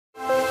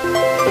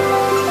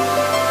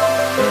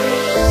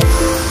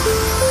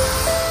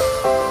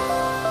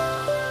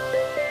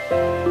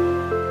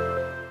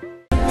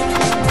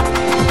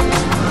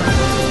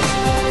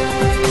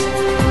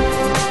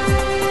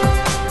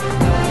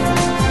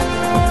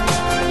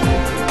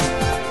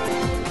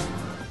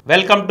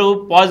Welcome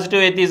to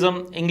Positive Atheism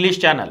English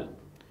channel.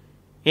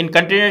 In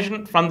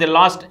continuation from the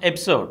last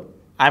episode,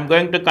 I am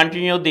going to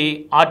continue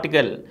the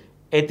article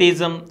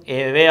Atheism,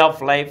 a Way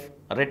of Life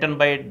written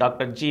by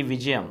Dr. G.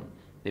 Vijayam,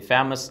 the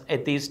famous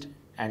atheist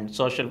and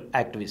social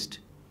activist.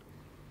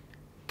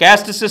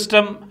 Caste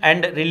system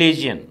and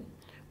religion.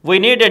 We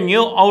need a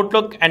new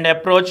outlook and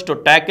approach to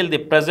tackle the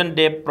present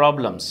day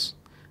problems.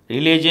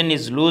 Religion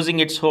is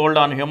losing its hold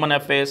on human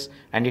affairs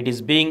and it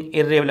is being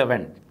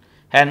irrelevant.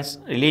 Hence,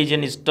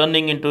 religion is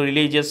turning into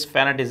religious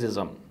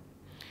fanaticism.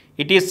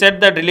 It is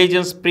said that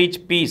religions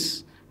preach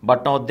peace,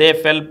 but now they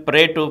fell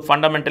prey to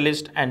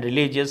fundamentalist and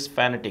religious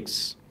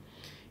fanatics.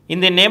 In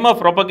the name of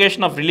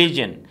propagation of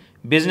religion,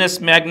 business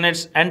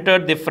magnates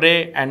entered the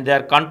fray and they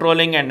are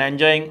controlling and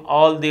enjoying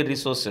all the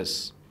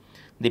resources.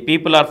 The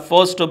people are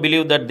forced to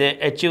believe that they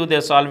achieve their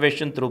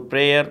salvation through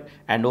prayer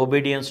and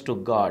obedience to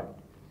God.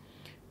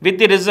 With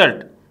the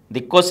result, the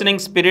questioning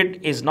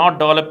spirit is not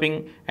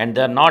developing and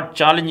they are not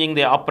challenging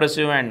the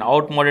oppressive and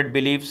outmoded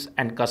beliefs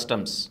and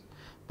customs.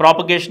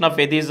 Propagation of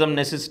atheism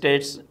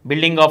necessitates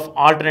building of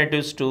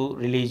alternatives to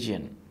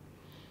religion.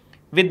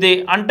 With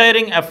the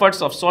untiring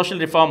efforts of social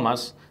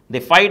reformers,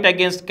 the fight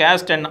against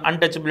caste and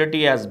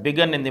untouchability has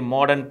begun in the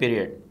modern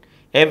period.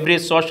 Every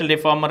social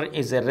reformer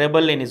is a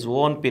rebel in his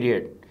own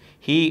period.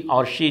 He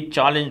or she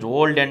challenged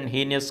old and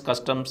heinous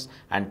customs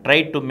and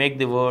tried to make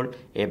the world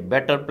a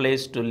better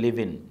place to live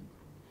in.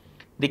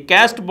 The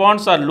caste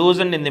bonds are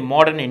loosened in the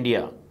modern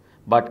India,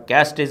 but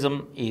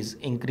casteism is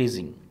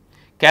increasing.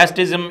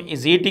 Casteism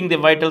is eating the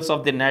vitals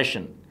of the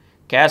nation.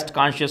 Caste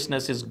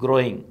consciousness is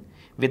growing.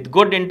 With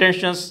good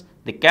intentions,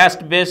 the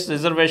caste-based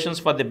reservations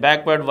for the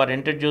backward were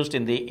introduced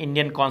in the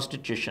Indian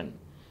Constitution.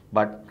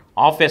 But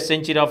half a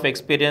century of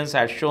experience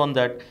has shown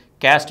that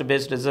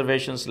caste-based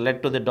reservations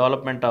led to the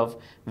development of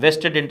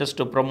vested interests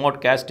to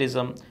promote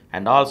casteism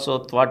and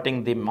also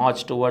thwarting the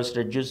march towards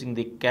reducing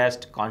the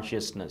caste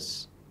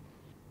consciousness.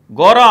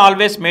 Gora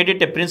always made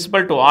it a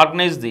principle to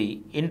organize the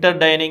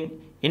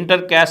interdining,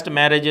 inter-caste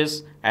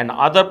marriages and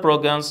other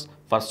programs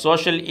for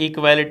social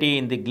equality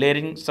in the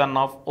glaring sun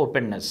of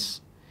openness.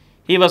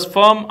 He was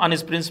firm on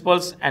his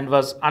principles and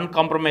was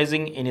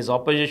uncompromising in his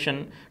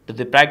opposition to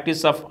the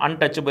practice of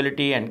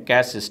untouchability and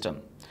caste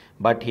system.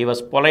 But he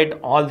was polite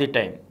all the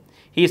time.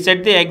 He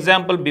set the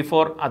example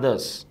before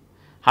others.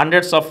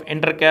 Hundreds of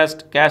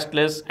intercaste,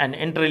 casteless and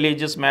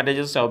interreligious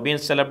marriages have been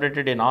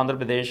celebrated in Andhra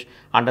Pradesh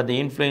under the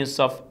influence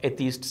of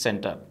Atheist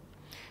Center.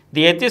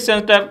 The Atheist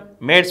Center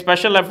made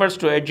special efforts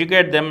to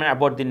educate them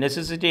about the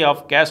necessity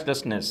of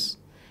castelessness.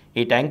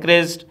 It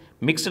encouraged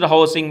mixed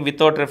housing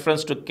without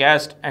reference to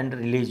caste and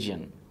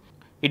religion.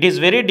 It is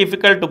very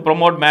difficult to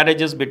promote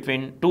marriages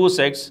between two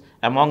sects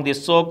among the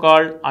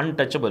so-called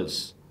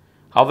untouchables.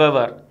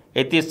 However,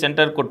 Atheist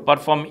Center could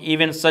perform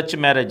even such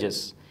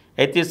marriages.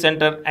 Atheist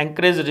Center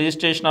encouraged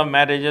registration of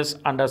marriages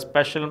under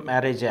Special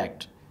Marriage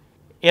Act.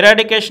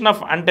 Eradication of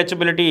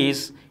untouchability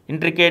is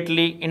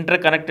intricately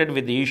interconnected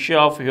with the issue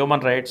of human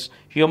rights,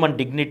 human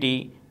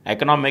dignity,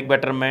 economic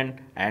betterment,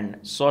 and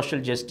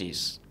social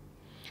justice.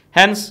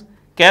 Hence,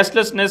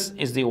 castelessness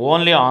is the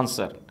only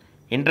answer.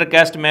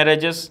 Intercaste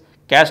marriages,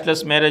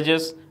 casteless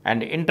marriages,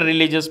 and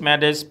interreligious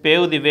marriages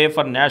pave the way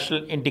for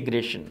national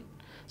integration.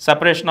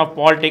 Separation of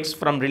politics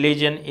from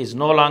religion is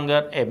no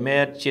longer a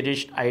mere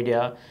cherished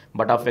idea,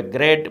 but of a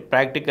great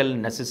practical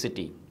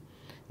necessity.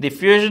 The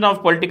fusion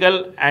of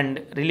political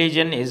and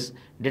religion is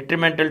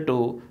detrimental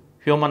to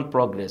human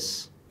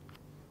progress.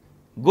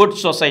 Good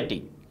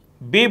society.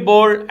 Be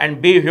bold and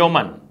be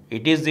human.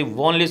 It is the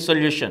only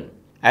solution.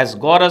 As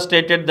Gora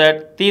stated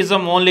that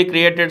theism only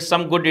created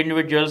some good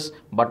individuals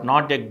but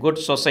not a good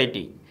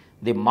society.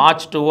 The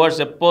march towards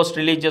a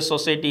post-religious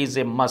society is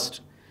a must.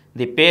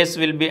 The pace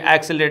will be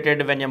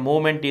accelerated when a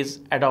movement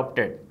is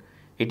adopted.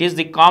 It is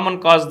the common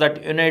cause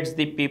that unites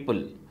the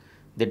people.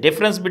 The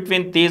difference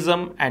between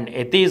theism and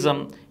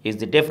atheism is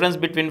the difference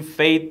between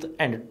faith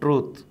and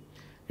truth.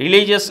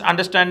 Religious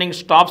understanding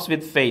stops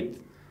with faith.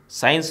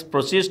 Science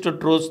proceeds to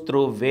truth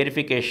through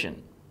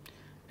verification.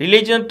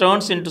 Religion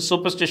turns into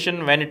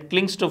superstition when it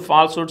clings to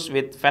falsehoods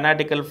with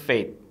fanatical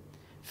faith.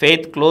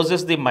 Faith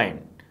closes the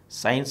mind.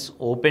 Science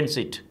opens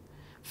it.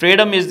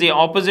 Freedom is the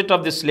opposite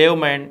of the slave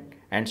mind,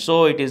 and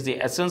so it is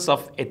the essence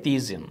of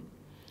atheism.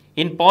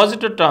 In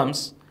positive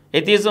terms,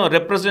 atheism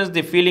represents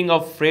the feeling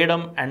of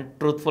freedom and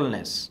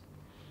truthfulness.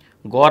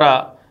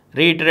 Gora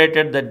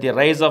reiterated that the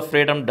rise of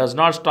freedom does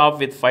not stop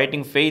with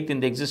fighting faith in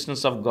the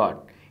existence of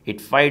God.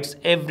 It fights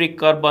every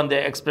curb on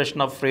the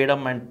expression of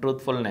freedom and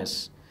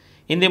truthfulness.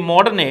 In the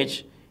modern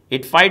age,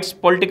 it fights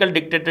political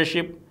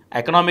dictatorship,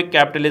 economic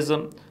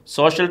capitalism,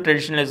 social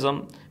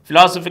traditionalism,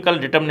 philosophical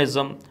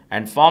determinism,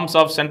 and forms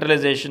of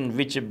centralization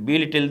which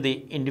belittle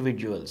the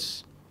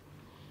individuals.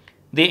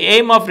 The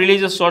aim of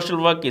religious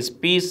social work is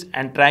peace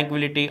and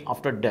tranquility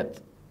after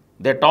death.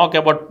 They talk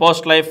about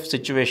post-life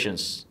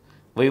situations.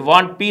 We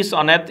want peace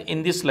on earth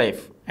in this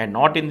life and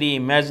not in the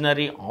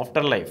imaginary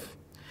afterlife.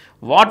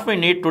 What we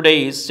need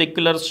today is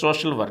secular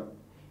social work.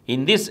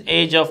 In this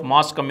age of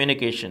mass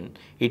communication,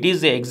 it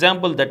is the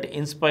example that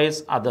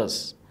inspires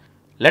others.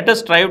 Let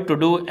us strive to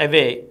do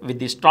away with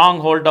the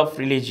stronghold of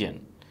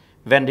religion.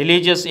 When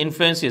religious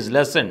influence is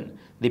lessened,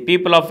 the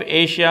people of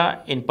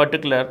Asia, in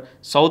particular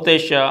South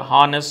Asia,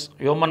 harness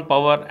human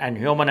power and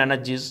human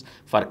energies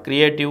for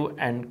creative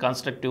and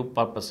constructive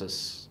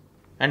purposes.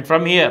 And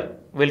from here,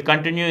 we'll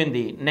continue in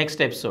the next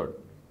episode.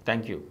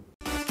 Thank you.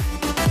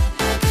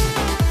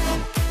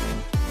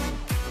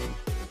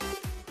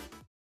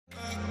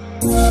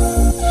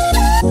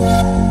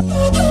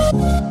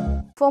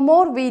 For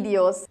more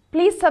videos,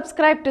 please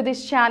subscribe to this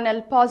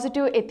channel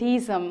Positive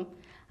Atheism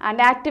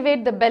and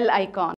activate the bell icon.